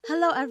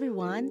Hello,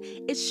 everyone.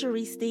 It's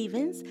Cherie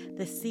Stevens,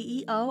 the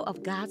CEO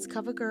of God's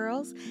Cover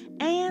Girls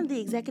and the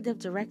Executive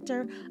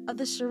Director of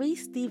the Cherie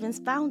Stevens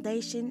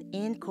Foundation,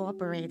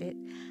 Incorporated.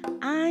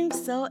 I'm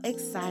so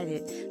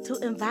excited to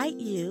invite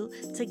you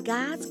to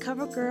God's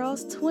Cover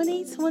Girls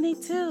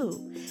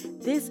 2022.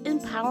 This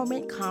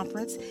empowerment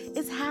conference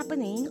is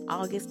happening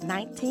August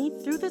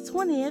 19th through the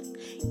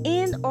 20th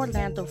in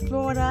Orlando,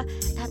 Florida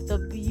at the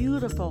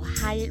beautiful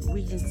Hyatt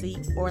Regency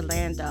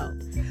Orlando.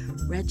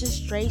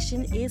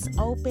 Registration is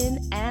open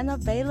and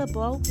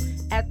available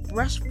at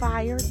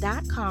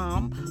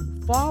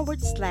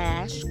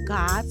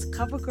brushfire.com/God's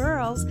Cover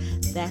Girls.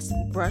 That's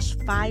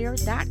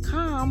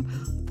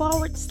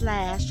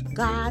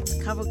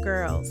brushfire.com/God's Cover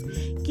Girls.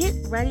 Get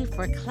ready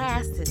for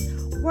classes,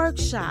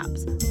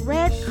 workshops,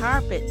 red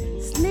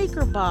carpet,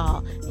 sneaker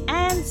ball,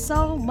 and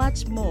so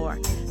much more.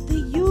 The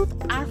youth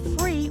are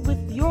free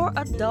with your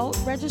adult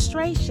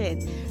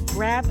registration.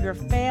 Grab your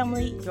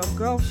family, your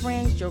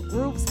girlfriends, your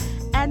groups,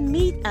 and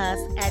meet us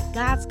at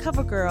God's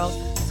Cover Girls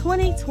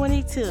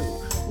 2022.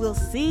 We'll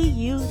see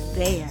you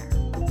there.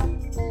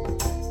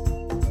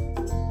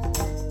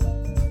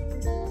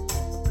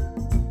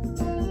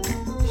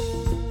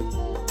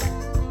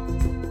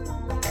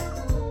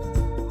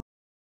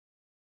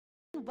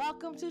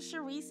 Welcome to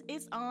Cherise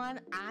is On.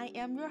 I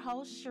am your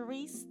host,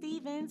 Cherie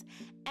Stevens.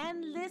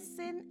 And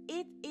listen,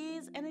 it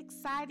is an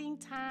exciting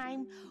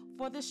time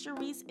for the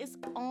Cherise is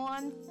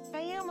On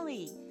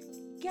family.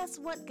 Guess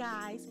what,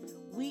 guys?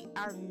 We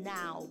are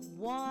now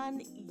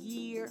 1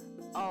 year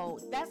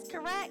old. That's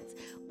correct.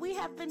 We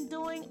have been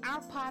doing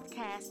our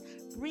podcast,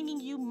 bringing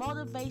you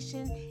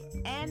motivation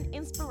and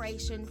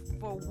inspiration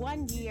for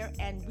 1 year,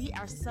 and we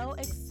are so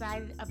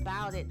excited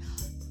about it.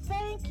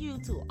 Thank you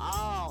to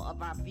all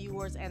of our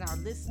viewers and our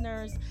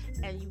listeners,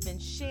 and you've been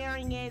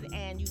sharing it,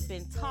 and you've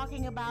been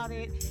talking about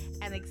it,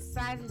 and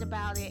excited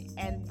about it,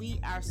 and we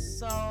are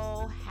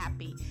so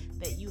happy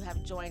that you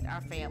have joined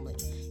our family.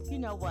 You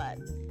know what?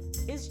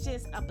 It's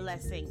just a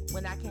blessing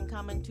when I can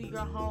come into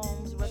your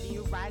homes, whether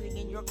you're riding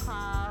in your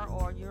car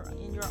or you're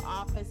in your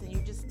office and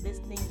you're just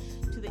listening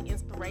to the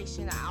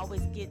inspiration. I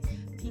always get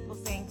people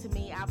saying to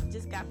me, I've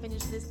just got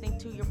finished listening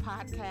to your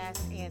podcast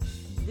and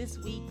this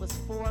week was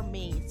for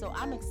me. So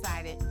I'm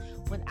excited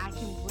when I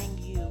can bring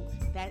you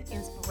that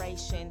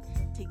inspiration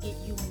to get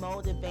you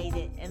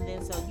motivated. And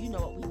then so you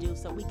know what we do,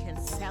 so we can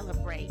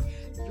celebrate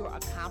your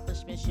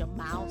accomplishments, your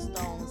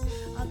milestones,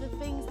 the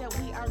things that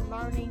we are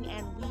learning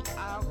and we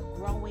are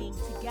growing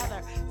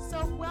together.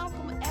 So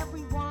welcome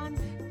everyone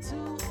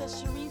to the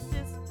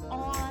Cherise's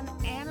On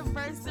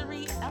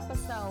anniversary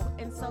episode.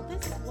 And so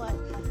this is what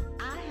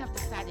I have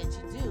decided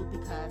to do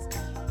because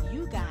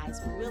you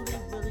guys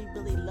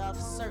really love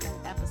certain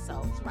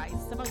episodes, right?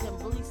 Some of them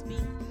really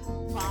speak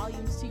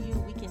volumes to you.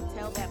 We can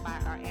tell that by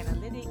our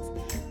analytics.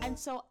 And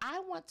so I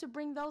want to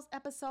bring those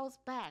episodes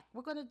back.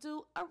 We're going to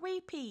do a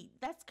repeat.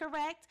 That's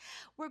correct.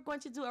 We're going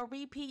to do a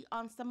repeat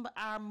on some of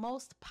our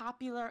most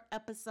popular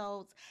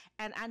episodes.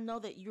 And I know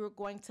that you're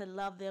going to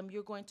love them.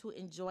 You're going to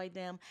enjoy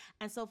them.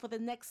 And so for the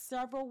next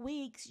several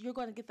weeks, you're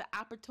going to get the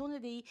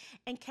opportunity,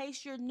 in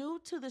case you're new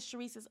to the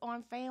Cherise's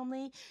On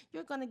family,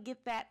 you're going to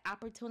get that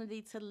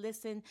opportunity to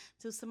listen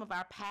to some of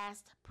our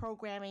past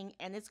programming,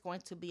 and it's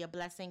going to be a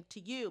blessing to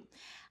you.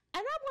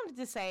 And I wanted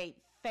to say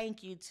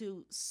thank you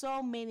to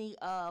so many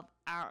of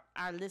our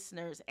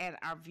listeners and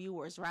our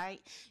viewers,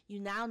 right? You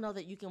now know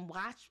that you can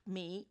watch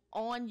me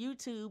on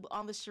YouTube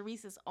on the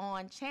Cherise's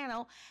On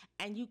channel,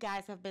 and you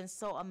guys have been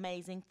so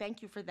amazing.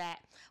 Thank you for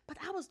that. But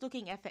I was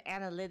looking at the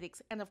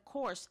analytics, and of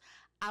course,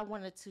 I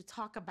wanted to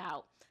talk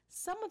about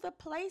some of the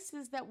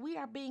places that we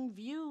are being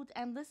viewed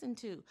and listened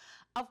to.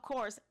 Of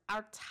course,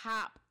 our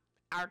top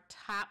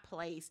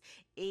place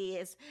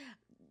is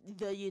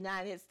the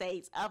United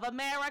States of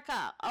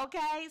America.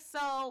 Okay,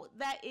 so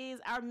that is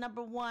our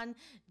number one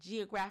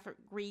geographic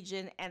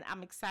region, and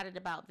I'm excited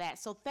about that.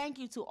 So thank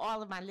you to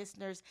all of my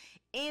listeners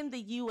in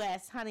the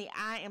U.S. Honey,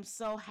 I am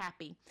so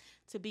happy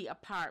to be a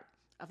part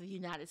of the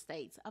United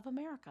States of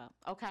America.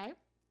 Okay.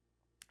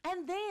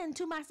 And then,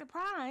 to my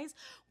surprise,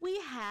 we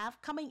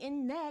have coming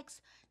in next,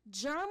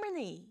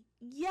 Germany.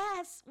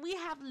 Yes, we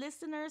have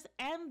listeners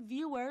and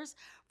viewers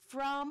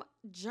from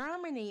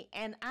Germany,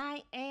 and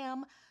I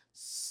am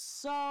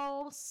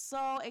so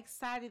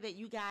excited that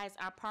you guys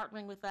are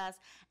partnering with us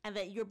and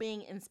that you're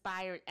being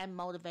inspired and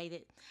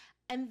motivated.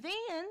 And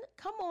then,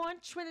 come on,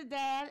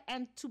 Trinidad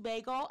and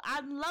Tobago.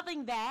 I'm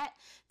loving that.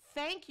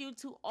 Thank you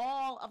to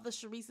all of the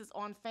Cherise's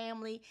On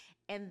family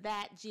in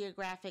that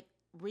geographic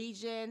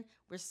region.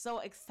 We're so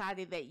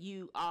excited that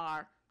you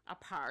are a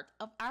part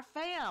of our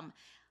fam.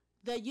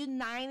 The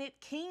United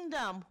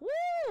Kingdom.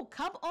 Woo!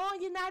 Come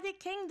on, United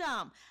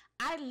Kingdom.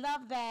 I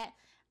love that.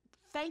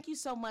 Thank you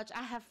so much.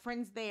 I have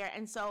friends there,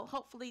 and so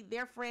hopefully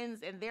their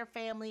friends and their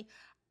family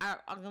are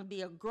going to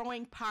be a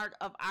growing part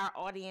of our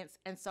audience.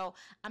 And so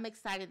I'm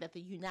excited that the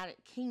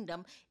United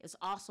Kingdom is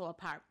also a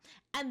part.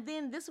 And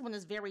then this one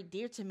is very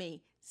dear to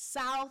me,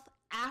 South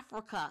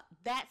Africa.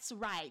 That's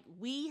right.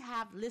 We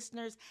have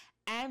listeners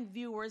and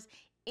viewers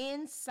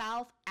in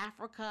South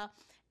Africa.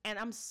 And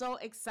I'm so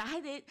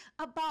excited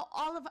about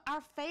all of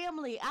our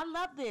family. I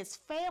love this.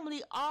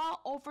 Family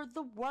all over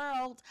the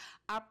world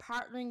are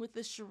partnering with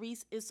the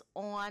Sharice is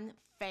On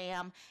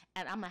fam,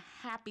 and I'm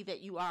happy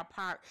that you are a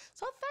part.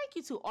 So thank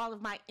you to all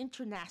of my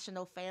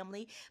international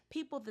family,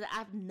 people that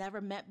I've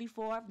never met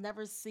before, I've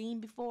never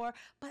seen before,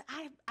 but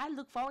I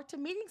look forward to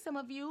meeting some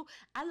of you.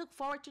 I look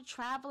forward to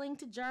traveling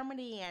to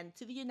Germany and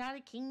to the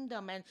United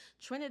Kingdom and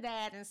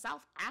Trinidad and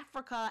South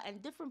Africa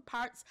and different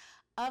parts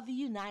of the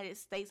United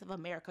States of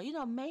America. You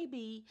know,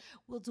 maybe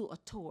we'll do a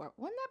tour.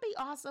 Wouldn't that be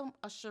awesome?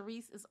 A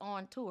Sharice is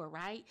On tour,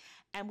 right?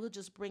 And we'll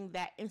just bring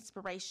that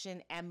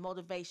inspiration and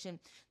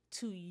motivation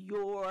to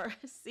your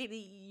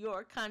city,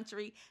 your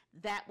country.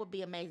 That would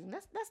be amazing.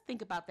 Let's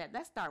think about that.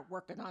 Let's start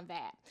working on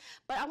that.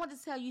 But I want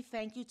to tell you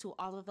thank you to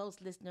all of those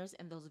listeners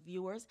and those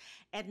viewers.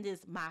 And it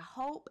is my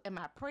hope and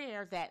my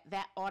prayer that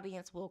that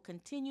audience will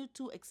continue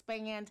to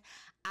expand.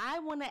 I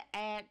want to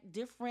add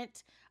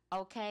different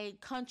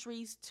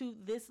countries to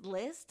this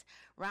list,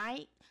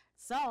 right?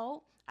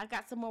 So I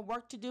got some more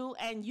work to do,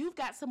 and you've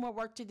got some more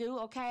work to do,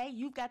 okay?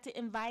 You've got to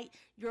invite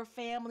your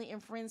family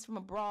and friends from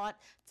abroad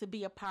to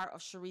be a part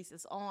of Sharice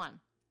is On.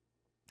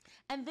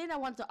 And then I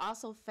want to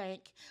also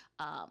thank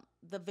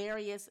the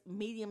various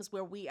mediums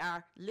where we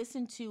are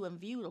listened to and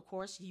viewed, of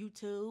course,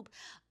 YouTube,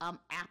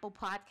 Apple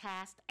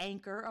Podcast,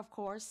 Anchor, of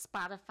course,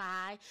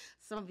 Spotify.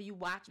 Some of you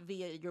watch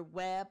via your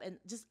web and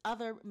just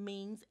other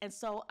means. And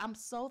so I'm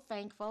so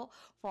thankful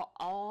for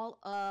all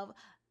of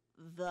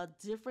the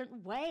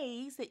different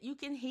ways that you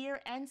can hear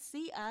and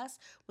see us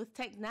with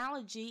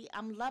technology.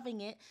 I'm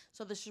loving it.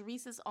 So the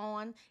Sharice is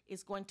On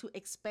is going to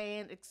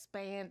expand,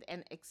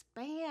 and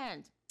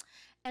expand.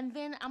 And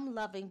then I'm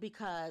loving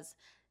because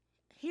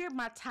here are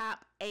my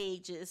top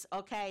ages,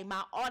 okay?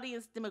 My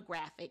audience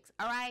demographics,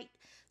 all right?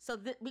 So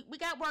we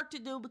got work to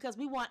do because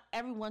we want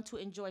everyone to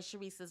enjoy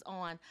Sharice is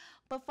On.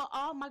 But for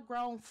all my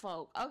grown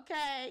folk,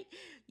 okay,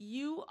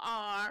 you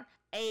are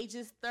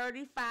ages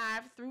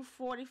 35 through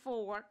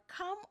 44.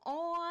 Come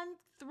on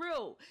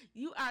through.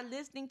 You are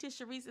listening to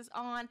Sharice is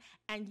On,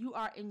 and you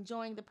are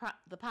enjoying the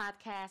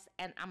podcast,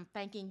 and I'm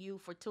thanking you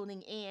for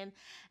tuning in.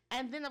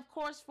 And then, of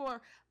course,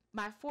 for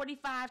my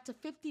 45 to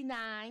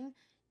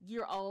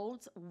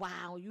 59-year-olds,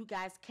 wow, you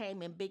guys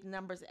came in big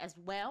numbers as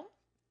well.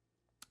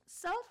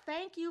 So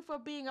thank you for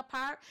being a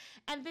part.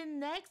 And then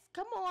next,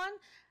 come on,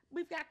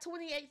 we've got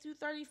 28 through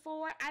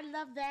 34. I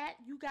love that.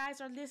 You guys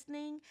are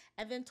listening.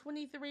 And then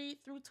 23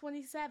 through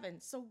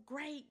 27. So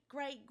great,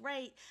 great,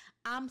 great.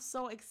 I'm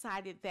so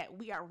excited that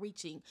we are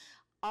reaching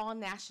all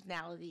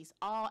nationalities,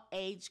 all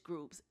age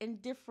groups in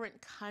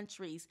different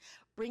countries,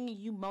 bringing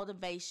you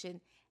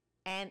motivation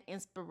and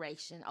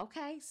inspiration.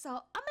 Okay, so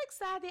I'm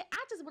excited.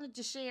 I just wanted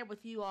to share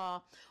with you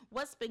all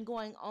what's been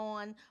going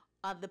on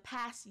the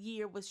past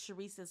year with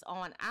Sharice is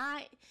On.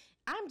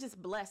 I'm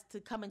just blessed to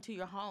come into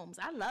your homes.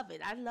 I love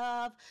it. I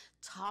love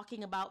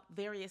talking about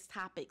various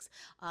topics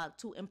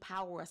to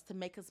empower us, to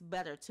make us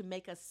better, to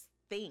make us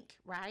think,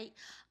 right?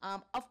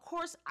 Of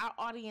course, our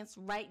audience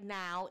right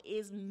now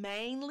is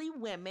mainly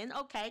women.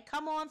 Okay,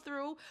 come on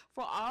through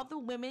for all the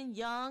women,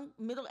 young,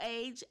 middle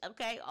age,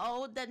 okay,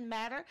 old, doesn't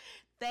matter.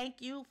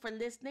 Thank you for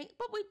listening.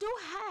 But we do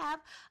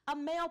have a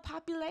male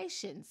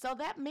population. So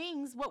that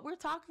means what we're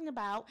talking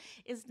about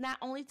is not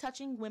only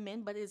touching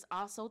women, but is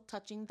also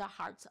touching the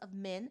hearts of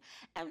men.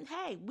 And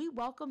hey, we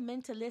welcome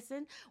men to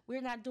listen.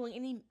 We're not doing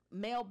any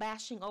male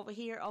bashing over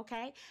here,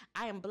 okay?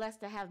 I am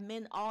blessed to have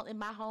men all in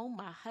my home,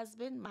 my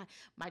husband,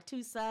 my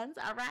two sons,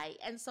 all right?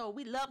 And so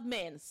we love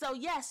men. So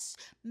yes,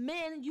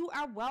 men, you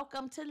are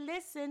welcome to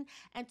listen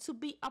and to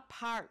be a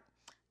part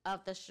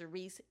of the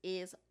Sharice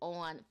is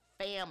On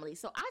family.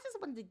 So I just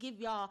wanted to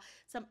give y'all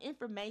some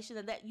information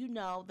and let you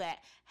know that,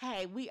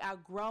 hey, we are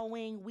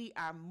growing, we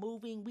are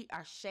moving, we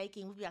are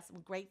shaking. We've got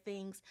some great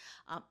things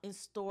in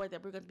store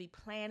that we're going to be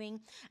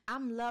planning.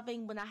 I'm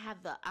loving when I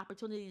have the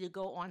opportunity to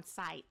go on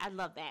site. I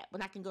love that.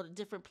 When I can go to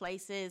different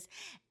places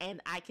and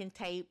I can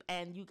tape,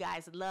 and you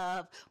guys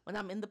love when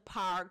I'm in the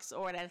parks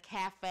or at a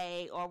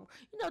cafe or,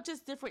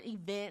 just different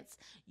events.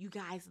 You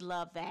guys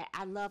love that.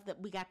 I love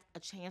that we got a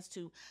chance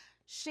to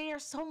share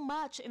so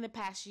much in the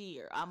past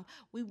year.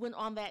 We went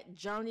on that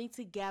journey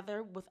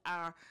together with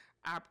our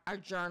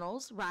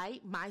journals,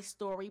 right? My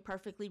story,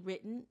 perfectly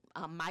written,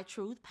 my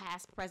truth,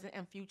 past, present,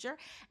 and future.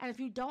 And if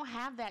you don't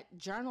have that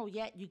journal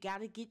yet, you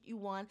got to get you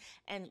one.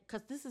 And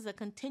because this is a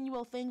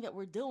continual thing that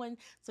we're doing,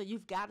 so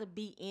you've got to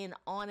be in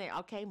on it.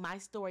 Okay, my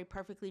story,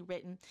 perfectly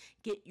written.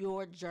 Get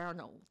your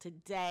journal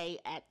today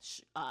at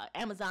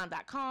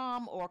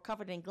Amazon.com or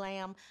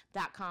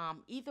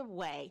coveredinglam.com. Either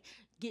way,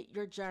 get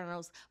your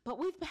journals. But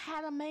we've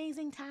had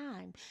amazing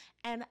time,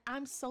 and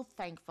I'm so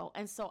thankful.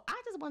 And so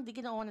I just wanted to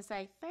get on and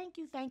say thank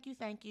you, thank you,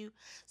 thank you.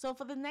 So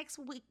for the next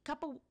week,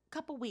 couple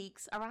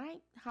weeks, all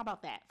right? How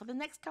about that? For the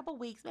next couple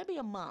weeks, maybe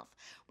a month,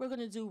 we're going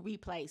to do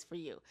replays for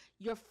you,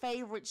 your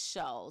favorite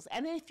shows.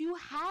 And if you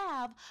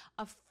have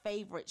a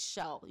favorite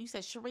show, you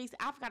said, Sharice,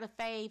 I've got a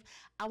fave,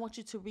 I want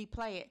you to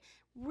replay it,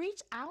 reach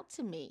out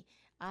to me.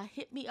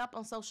 Hit me up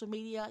on social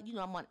media. You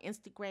know, I'm on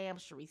Instagram,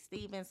 Sharice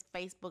Stevens,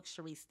 Facebook,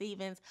 Sharice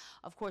Stevens.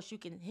 Of course, you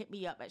can hit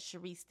me up at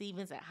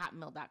ShariceStevens at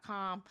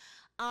hotmail.com.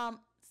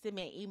 Send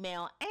me an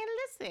email. And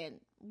listen,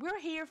 we're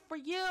here for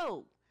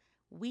you.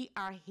 We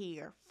are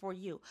here for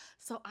you.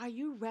 So, are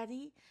you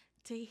ready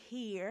to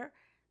hear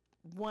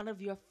one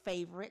of your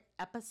favorite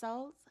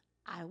episodes?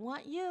 I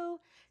want you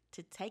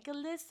to take a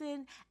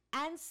listen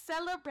and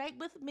celebrate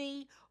with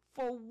me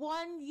for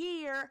 1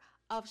 year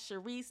of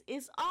Sharice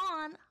is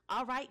on.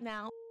 All right,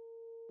 now.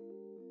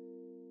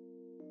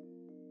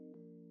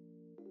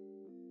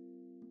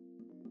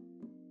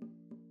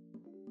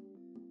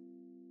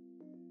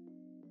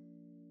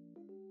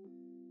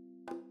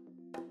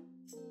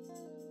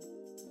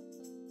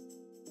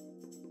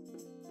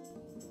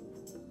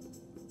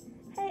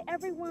 Hey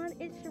everyone,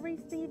 it's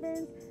Sharice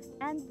Stevens,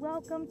 and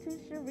welcome to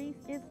Sharice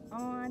is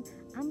On.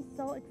 I'm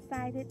so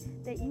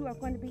excited that you are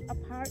going to be a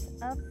part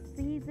of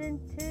season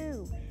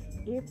 2.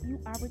 If you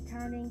are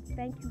returning,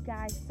 thank you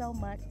guys so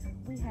much.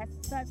 We had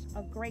such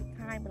a great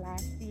time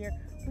last year.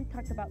 We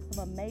talked about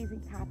some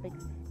amazing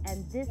topics,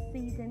 and this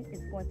season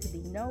is going to be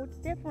no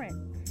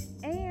different.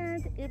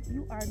 And if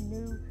you are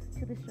new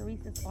to the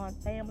Sharice is On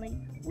family,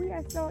 we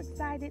are so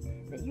excited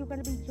that you're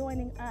going to be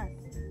joining us.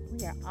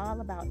 We are all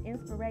about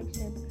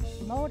inspiration,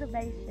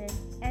 motivation,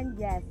 and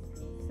yes,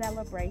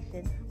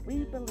 celebration.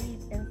 We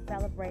believe in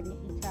celebrating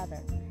each other.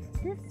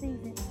 This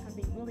season is going to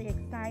be really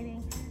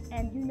exciting,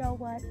 and you know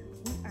what?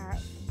 We are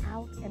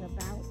out and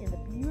about in the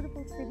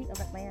beautiful city of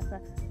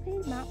Atlanta,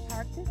 Piedmont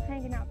Park, just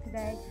hanging out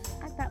today.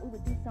 I thought we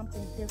would do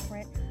something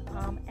different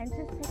and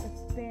just take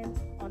a spin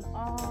on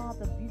all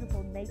the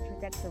beautiful nature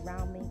that's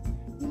around me.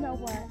 You know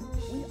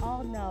what? We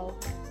all know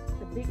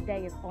the big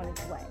day is on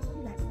its way.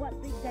 You're like,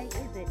 what big day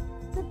is it?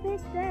 The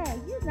big day,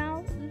 you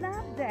know,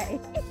 Love Day,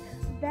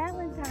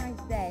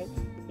 Valentine's Day.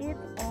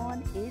 It's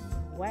on its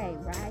way,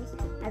 right?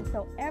 And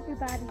so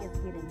everybody is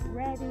getting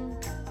ready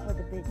for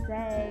the big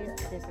day.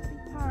 There's going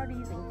to be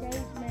parties,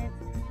 engagements,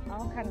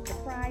 all kinds of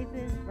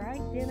surprises,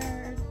 right?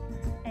 Dinners.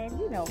 And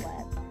you know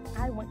what?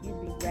 I want you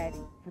to be ready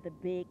for the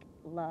big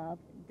love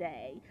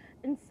day.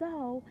 And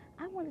so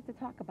I wanted to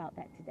talk about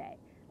that today.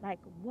 Like,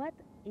 what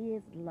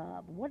is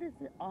love? What is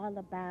it all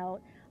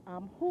about?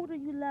 Who do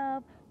you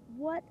love?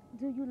 What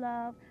do you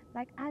love?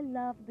 Like, I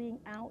love being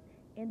out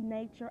in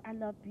nature. I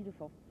love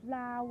beautiful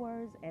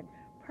flowers and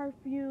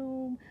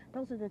perfume.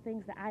 Those are the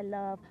things that I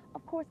love.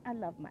 Of course, I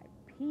love my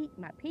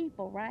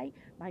people, right?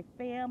 My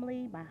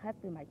family, my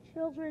husband, my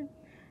children.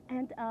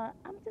 And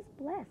I'm just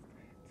blessed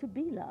to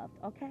be loved,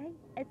 okay?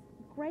 It's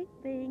a great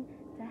thing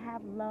to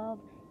have love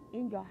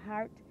in your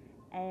heart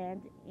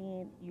and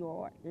in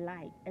your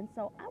life. And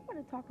so I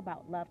want to talk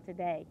about love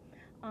today,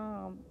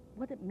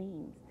 what it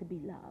means to be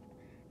loved.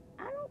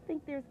 I don't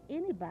think there's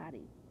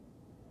anybody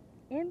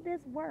in this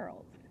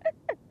world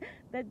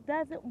that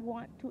doesn't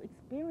want to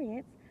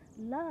experience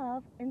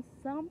love in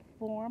some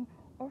form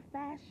or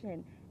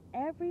fashion.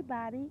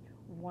 Everybody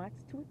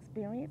wants to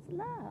experience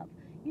love.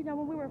 You know,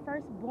 when we were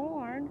first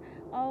born,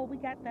 oh, we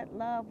got that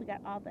love, we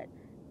got all that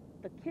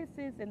the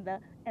kisses and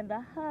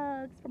the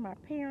hugs from our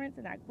parents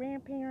and our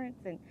grandparents,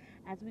 and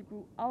as we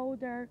grew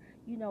older,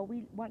 you know,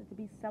 we wanted to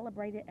be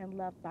celebrated and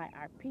loved by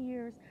our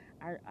peers,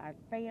 our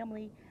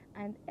family,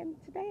 and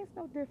today is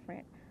no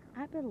different.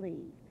 I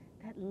believe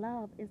that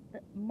love is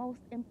the most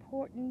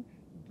important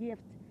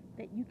gift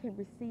that you can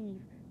receive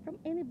from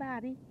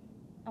anybody,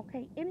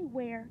 okay,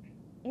 anywhere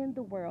in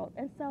the world.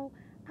 And so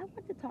I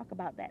want to talk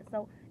about that.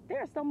 So there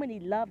are so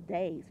many love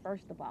days.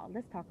 First of all,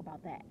 let's talk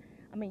about that.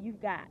 I mean,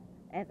 you've got,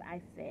 as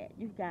I said,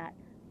 you've got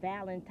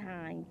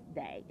Valentine's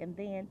Day, and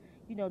then,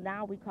 you know,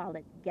 now we call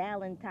it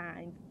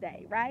Galentine's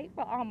Day, right?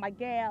 For all my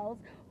gals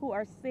who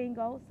are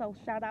single, so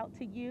shout out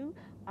to you,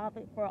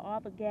 for all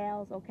the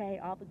gals, okay,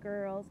 all the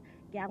girls,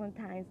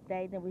 Galentine's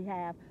Day. Then we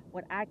have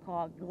what I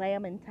call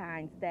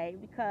Glamentine's Day,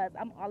 because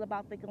I'm all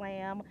about the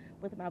glam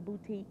with my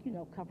boutique, you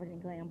know, Covered in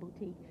Glam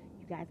Boutique.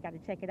 You guys got to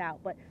check it out.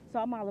 But so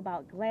I'm all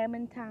about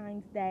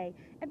Glamentine's Day,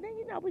 and then,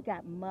 you know, we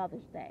got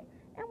Mother's Day,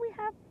 and we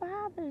have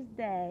Father's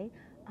Day.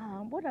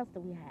 What else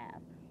do we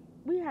have?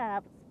 We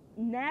have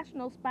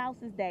National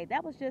Spouses Day.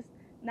 That was just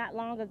not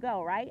long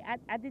ago, right?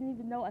 I didn't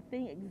even know a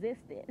thing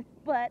existed.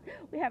 But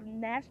we have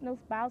National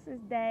Spouses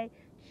Day,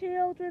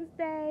 Children's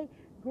Day,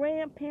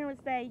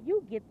 Grandparents' Day.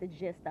 You get the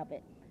gist of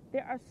it.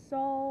 There are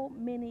so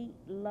many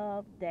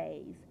love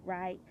days,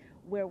 right,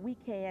 where we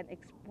can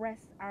express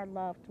our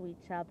love to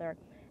each other.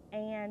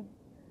 And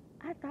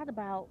I thought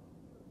about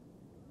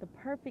the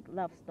perfect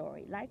love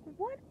story. Like,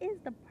 what is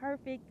the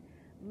perfect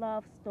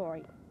love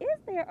story? Is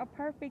there a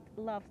perfect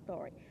love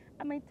story?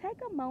 I mean, take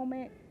a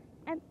moment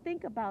and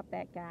think about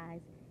that,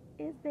 guys.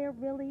 Is there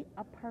really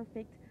a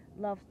perfect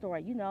love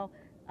story? You know,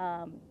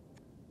 I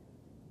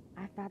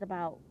thought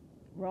about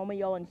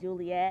Romeo and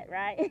Juliet,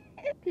 right?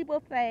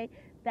 People say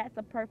that's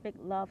a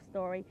perfect love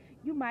story.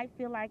 You might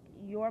feel like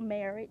your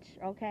marriage,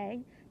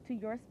 okay, to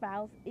your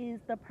spouse is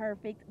the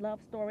perfect love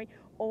story,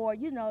 or,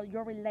 you know,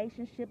 your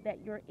relationship that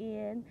you're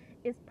in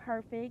is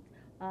perfect.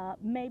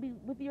 Maybe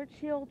with your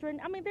children.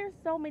 I mean, there's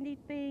so many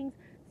things,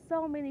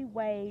 so many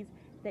ways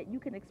that you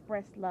can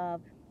express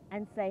love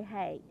and say,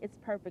 hey, it's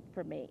perfect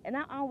for me. And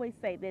I always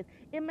say this,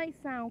 it may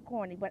sound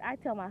corny, but I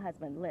tell my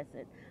husband,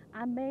 listen,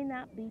 I may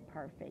not be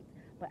perfect,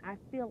 but I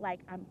feel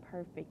like I'm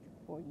perfect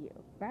for you,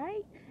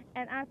 right?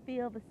 And I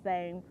feel the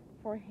same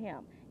for him.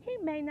 He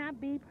may not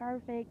be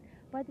perfect,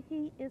 but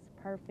he is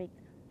perfect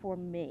for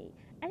me.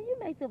 And you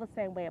may feel the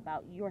same way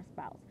about your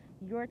spouse,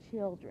 your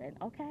children,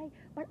 okay?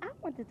 But I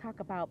want to talk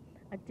about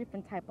a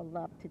different type of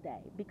love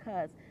today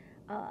because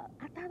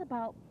I thought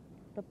about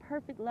the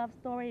perfect love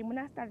story. And when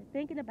I started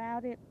thinking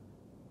about it,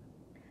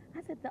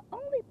 I said, the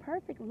only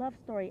perfect love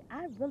story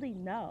I really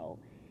know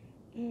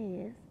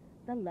is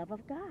the love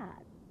of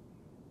God.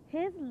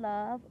 His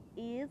love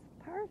is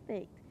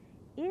perfect.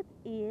 It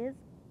is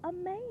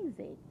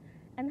amazing.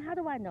 And how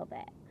do I know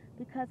that?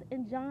 Because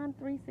in John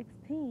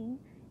 3:16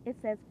 it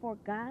says, "For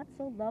God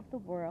so loved the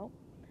world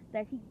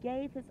that he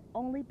gave his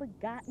only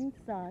begotten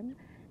son,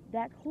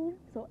 that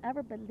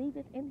whomsoever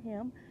believeth in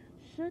him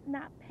should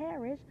not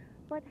perish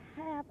but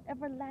have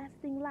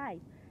everlasting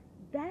life."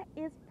 That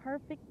is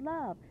perfect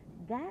love.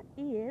 That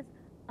is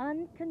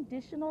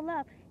unconditional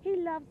love. He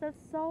loves us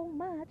so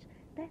much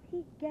that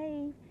he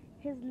gave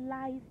his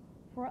life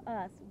for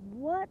us.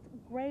 What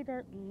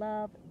greater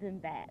love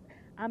than that?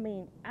 I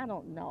mean, I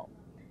don't know.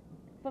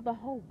 For the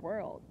whole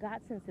world,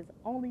 God sends his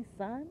only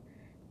son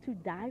to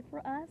die for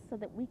us so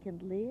that we can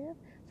live,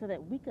 so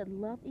that we could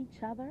love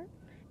each other.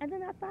 And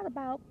then I thought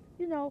about,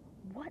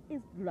 what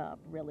is love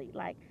really?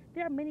 Like,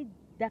 there are many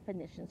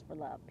definitions for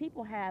love.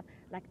 People have,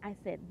 like I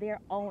said,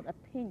 their own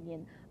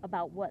opinion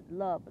about what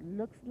love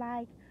looks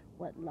like,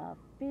 what love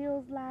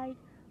feels like.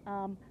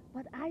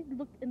 But I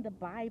looked in the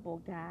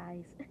Bible,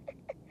 guys,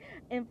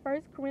 in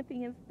 1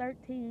 Corinthians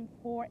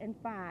 13:4 and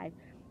 5.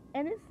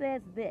 And it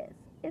says this,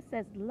 it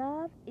says,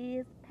 love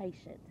is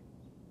patient.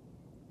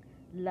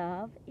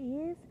 Love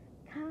is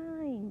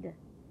kind.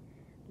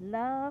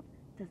 Love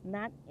does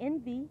not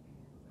envy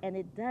and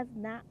it does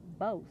not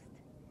boast.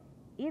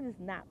 It is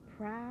not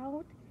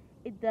proud.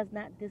 It does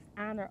not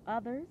dishonor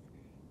others.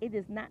 It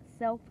is not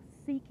self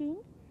seeking.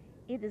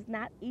 It is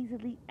not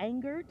easily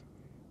angered.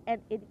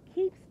 And it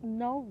keeps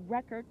no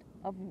record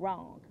of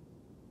wrong.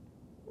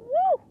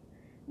 Woo!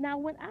 Now,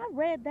 when I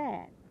read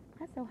that,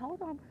 I said,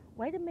 hold on,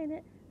 wait a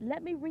minute,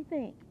 let me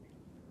rethink.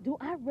 Do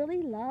I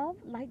really love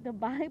like the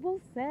Bible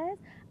says?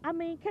 I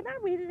mean, can I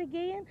read it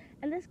again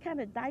and let's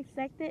kind of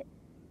dissect it?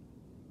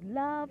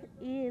 Love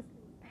is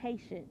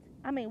patient.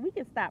 I mean, we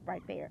can stop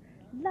right there.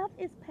 Love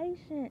is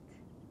patient.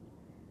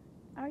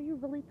 Are you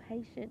really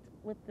patient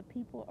with the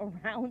people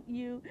around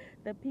you,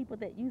 the people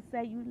that you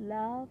say you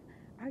love?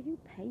 Are you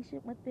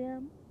patient with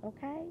them?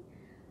 Okay?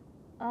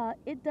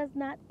 It does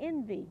not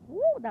envy.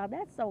 Woo, now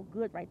that's so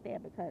good right there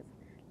because,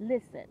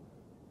 listen,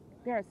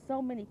 there are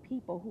so many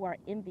people who are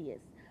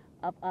envious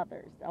of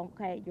others.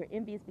 Okay, you're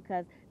envious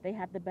because they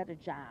have the better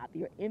job.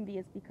 You're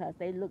envious because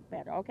they look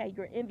better. Okay,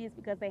 you're envious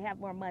because they have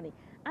more money.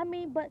 I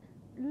mean, but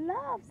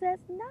love says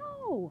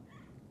no.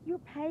 You're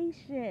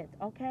patient.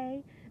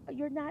 Okay,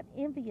 you're not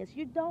envious.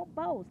 You don't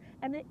boast.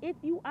 And if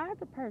you are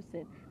the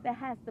person that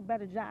has the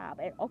better job,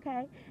 and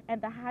okay,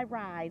 and the high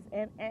rise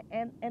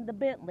and the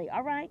Bentley,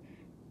 all right,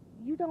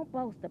 you don't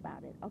boast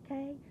about it,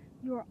 okay?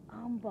 You're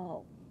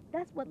humble.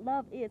 That's what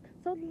love is.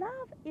 So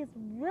love is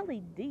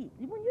really deep.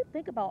 When you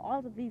think about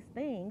all of these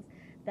things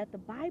that the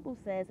Bible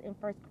says in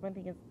 1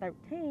 Corinthians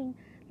 13,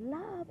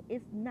 love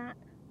is not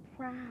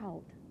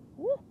proud.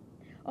 Woo.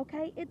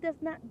 Okay? It does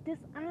not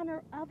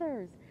dishonor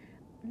others.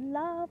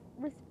 Love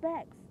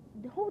respects.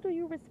 Who do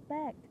you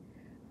respect?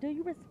 Do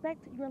you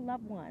respect your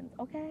loved ones?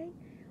 Okay?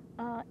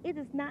 It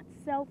is not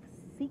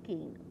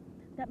self-seeking.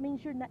 That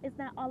means you're not. It's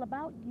not all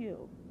about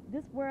you.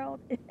 This world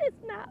is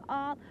not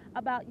all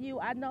about you.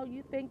 I know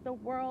you think the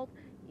world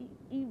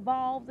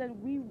evolves and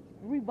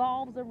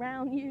revolves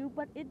around you,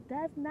 but it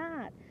does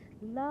not.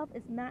 Love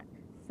is not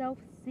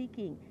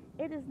self-seeking.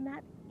 It is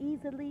not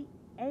easily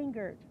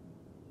angered.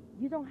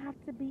 You don't have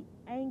to be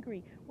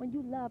angry. When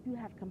you love, you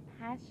have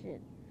compassion.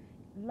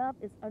 Love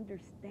is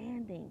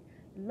understanding.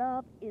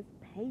 Love is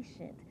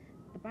patient.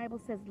 The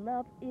Bible says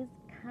love is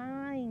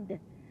kind.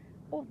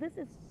 Oh, this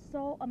is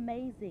so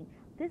amazing.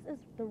 This is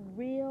the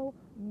real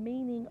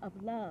meaning of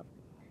love.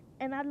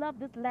 And I love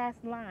this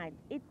last line.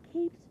 It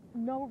keeps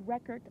no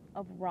record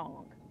of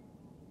wrong.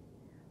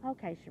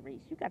 Okay, Sharice,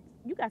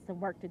 you got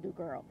some work to do,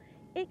 girl.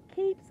 It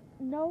keeps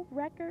no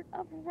record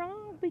of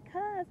wrong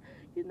because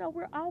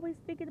we're always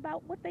thinking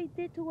about what they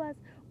did to us,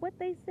 what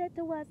they said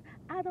to us.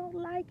 I don't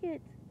like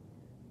it.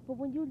 But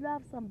when you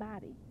love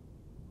somebody,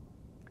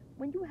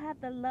 when you have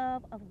the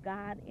love of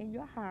God in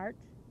your heart,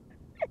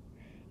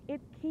 it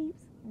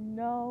keeps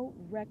no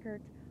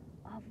record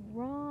of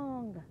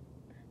wrong.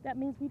 That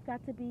means we've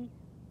got to be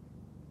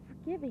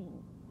forgiving.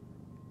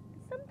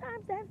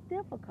 Sometimes that's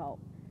difficult.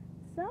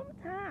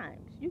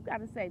 Sometimes you got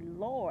to say,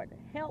 Lord,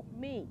 help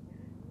me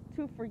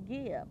to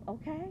forgive,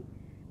 okay?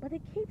 But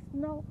it keeps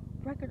no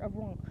record of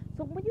wrong.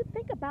 So when you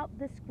think about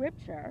this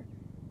scripture,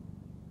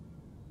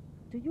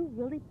 do you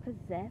really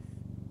possess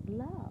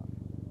love?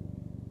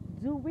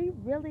 Do we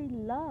really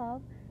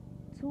love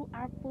to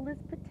our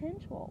fullest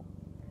potential?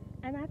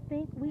 And I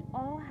think we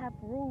all have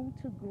room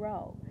to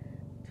grow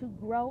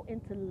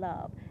into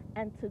love,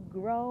 and to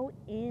grow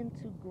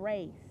into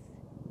grace.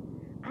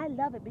 I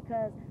love it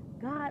because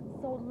God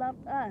so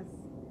loved us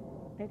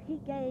that he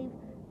gave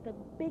the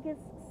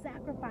biggest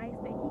sacrifice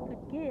that he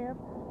could give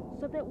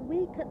so that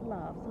we could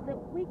love, so that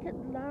we could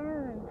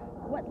learn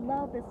what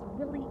love is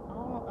really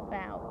all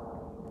about.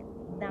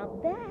 Now,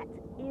 that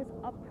is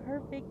a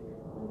perfect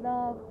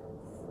love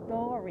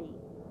story.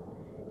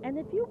 And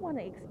if you want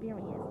to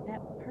experience that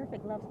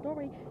perfect love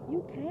story,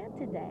 you can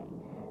today.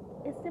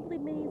 It simply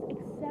means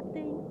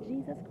accepting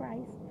Jesus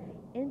Christ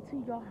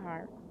into your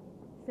heart,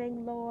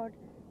 saying, Lord,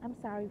 I'm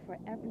sorry for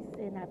every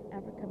sin I've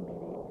ever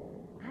committed.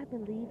 I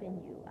believe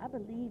in you. I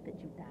believe that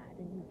you died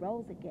and you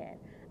rose again.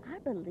 I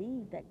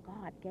believe that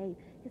God gave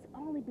his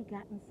only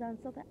begotten Son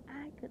so that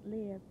I could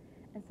live,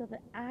 and so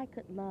that I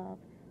could love,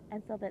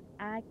 and so that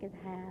I could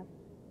have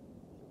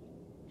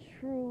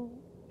true,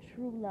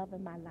 true love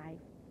in my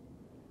life,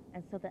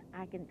 and so that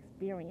I can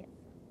experience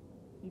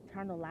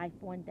eternal life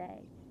one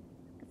day.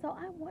 So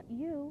I want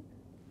you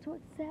to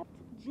accept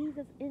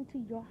Jesus into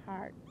your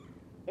heart.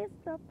 It's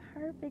the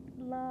perfect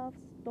love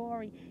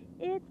story.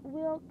 It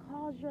will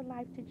cause your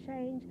life to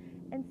change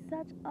in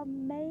such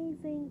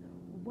amazing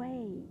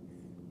ways.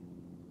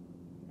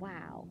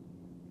 Wow.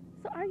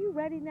 So are you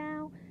ready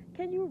now?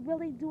 Can you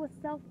really do a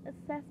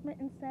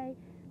self-assessment and say,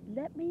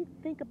 let me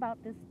think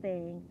about this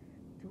thing.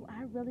 Do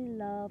I really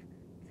love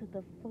to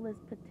the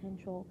fullest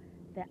potential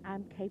that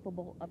I'm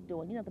capable of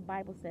doing? You know, the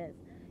Bible says,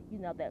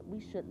 that we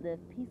should live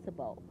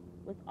peaceable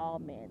with all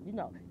men,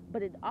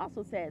 but it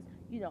also says,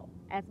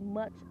 as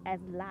much as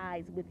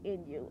lies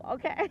within you,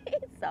 okay?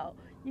 So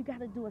you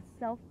got to do a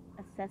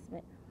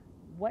self-assessment.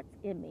 What's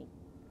in me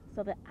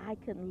so that I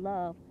can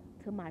love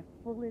to my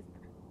fullest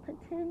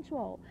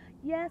potential?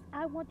 Yes,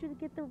 I want you to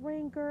get the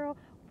ring, girl.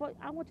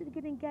 I want you to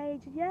get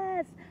engaged.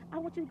 Yes, I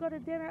want you to go to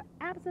dinner.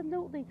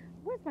 Absolutely.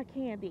 Where's my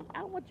candy?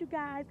 I want you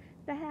guys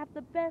to have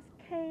the best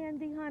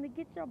candy, honey.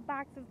 Get your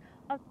boxes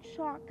of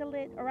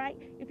chocolate, all right?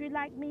 If you're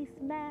like me,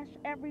 smash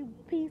every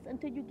piece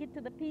until you get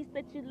to the piece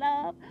that you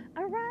love,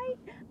 all right?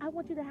 I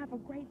want you to have a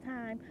great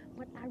time,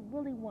 but I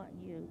really want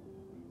you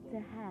to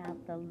have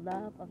the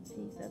love of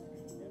Jesus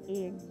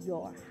in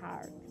your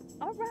heart.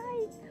 All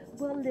right.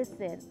 Well,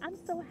 listen, I'm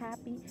so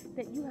happy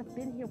that you have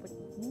been here with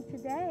me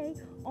today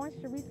on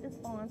Sharice is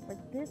On for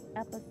this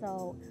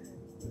episode,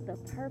 The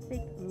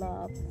Perfect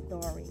Love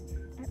Story.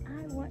 And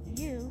I want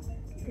you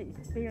to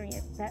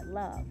experience that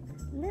love.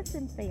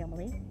 Listen,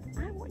 family,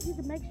 I want you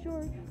to make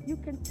sure you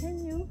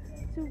continue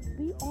to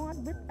be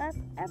on with us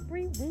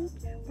every week.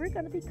 We're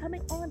going to be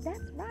coming on.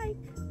 That's right.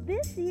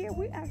 This year,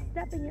 we are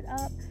stepping it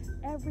up.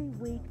 Every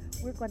week,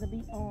 we're going to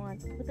be on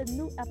with a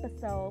new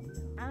episode.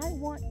 I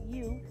want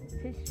you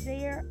to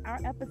share our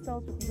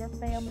episodes with your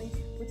family,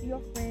 with your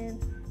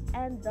friends,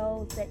 and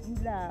those that you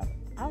love.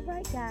 All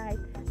right, guys.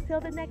 Till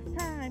the next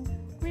time,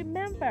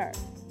 remember,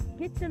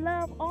 get your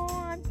love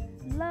on.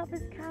 Love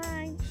is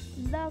kind.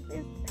 Love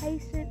is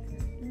patient.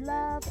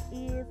 Love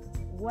is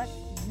what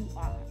you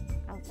are.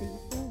 I'll see you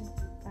soon.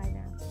 Bye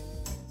now.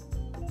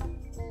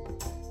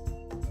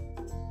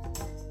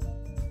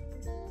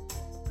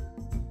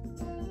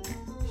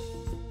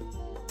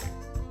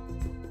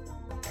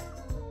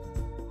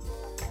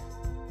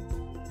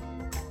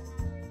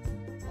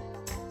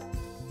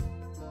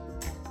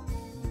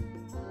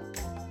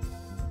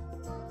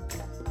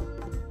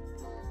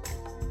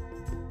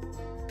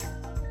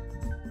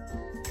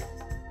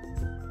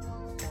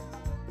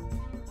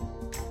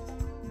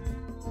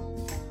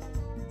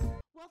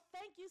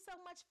 Thank you so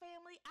much,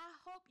 family. I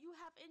hope you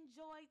have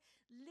enjoyed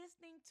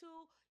listening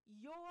to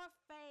your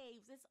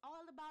faves. It's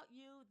all about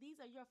you. These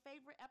are your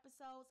favorite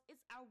episodes.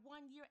 It's our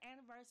 1-year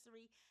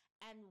anniversary,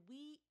 and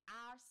we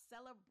are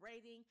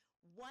celebrating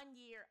 1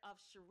 year of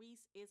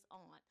Sharice is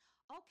On.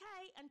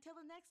 Okay, until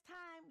the next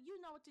time, you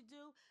know what to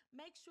do.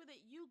 Make sure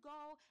that you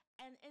go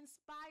and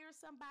inspire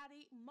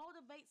somebody,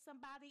 motivate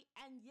somebody,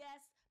 and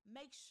yes,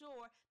 make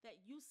sure that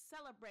you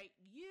celebrate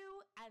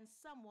you and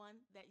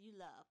someone that you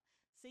love.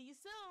 See you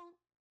soon.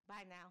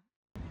 Bye now.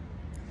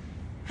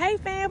 Hey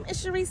fam,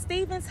 it's Sharice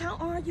Stevens. How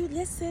are you?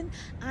 Listen,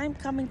 I'm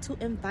coming to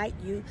invite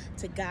you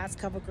to God's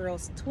Cover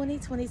Girls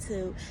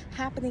 2022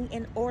 happening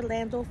in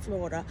Orlando,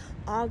 Florida,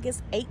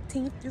 August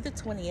 18th through the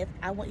 20th.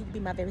 I want you to be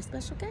my very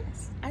special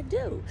guest. I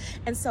do.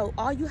 And so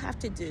all you have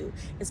to do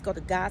is go to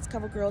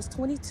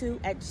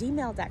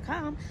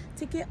godscovergirls22@gmail.com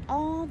to get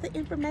all the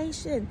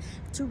information,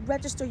 to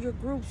register your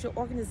groups, your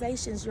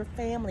organizations, your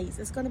families.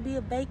 It's going to be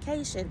a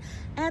vacation.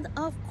 And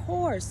of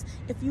course,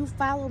 if you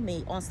follow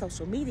me on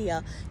social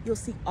media, you'll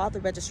see all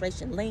the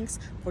registration links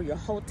for your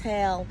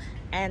hotel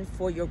and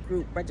for your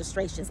group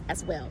registrations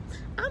as well.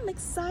 I'm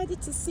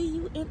excited to see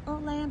you in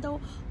Orlando,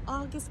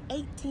 August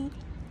 18th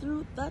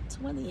through the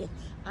 20th.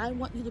 I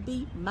want you to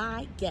be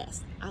my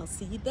guest. I'll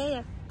see you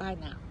there. Bye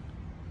now.